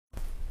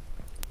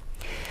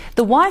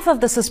The wife of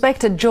the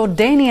suspected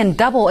Jordanian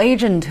double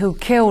agent who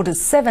killed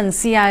 7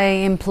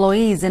 CIA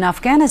employees in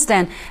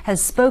Afghanistan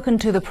has spoken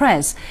to the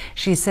press.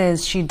 She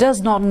says she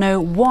does not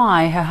know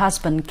why her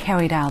husband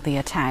carried out the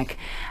attack.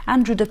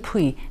 Andrew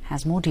Dupuy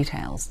has more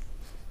details.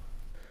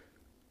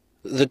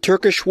 The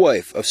Turkish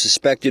wife of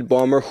suspected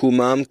bomber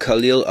Humam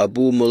Khalil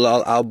Abu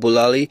Mulal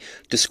al-Bulali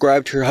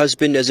described her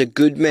husband as a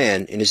good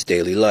man in his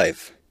daily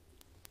life.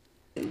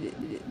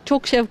 He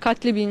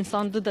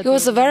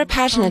was a very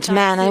passionate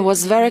man and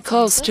was very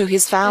close to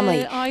his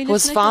family. He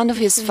was fond of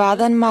his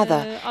father and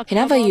mother. He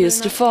never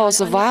used force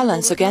or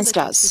violence against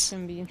us.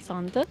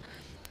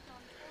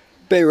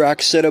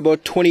 Bayrak said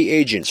about 20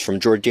 agents from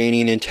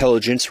Jordanian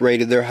intelligence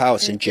raided their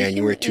house in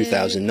January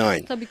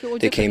 2009.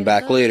 They came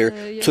back later,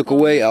 took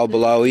away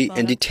al-Bulawi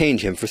and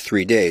detained him for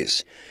 3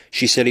 days.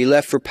 She said he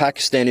left for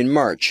Pakistan in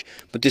March,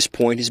 but this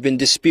point has been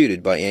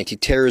disputed by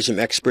anti-terrorism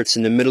experts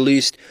in the Middle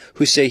East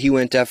who say he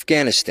went to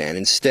Afghanistan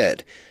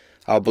instead.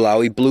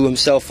 Al-Bulawi blew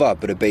himself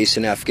up at a base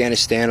in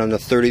Afghanistan on the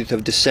 30th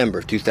of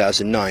December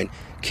 2009,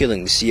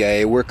 killing the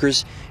CIA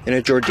workers and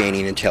a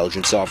Jordanian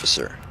intelligence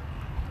officer.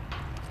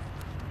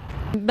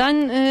 I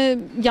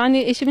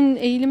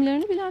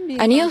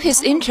knew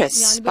his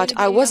interests, but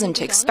I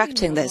wasn't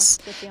expecting this.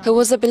 He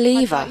was a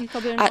believer.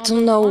 I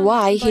don't know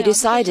why he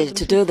decided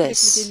to do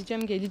this.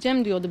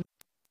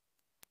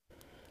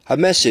 A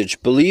message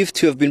believed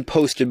to have been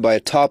posted by a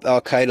top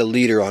al-Qaeda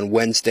leader on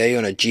Wednesday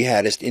on a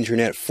jihadist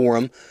internet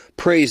forum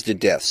praised the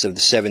deaths of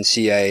the 7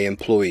 CIA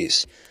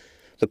employees.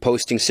 The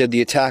posting said the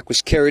attack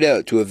was carried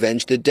out to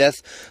avenge the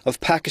death of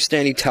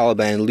Pakistani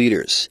Taliban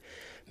leaders.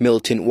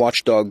 Militant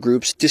watchdog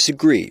groups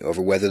disagree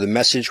over whether the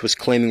message was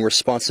claiming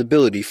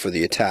responsibility for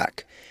the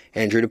attack.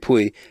 Andrew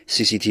Dupuy,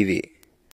 CCTV.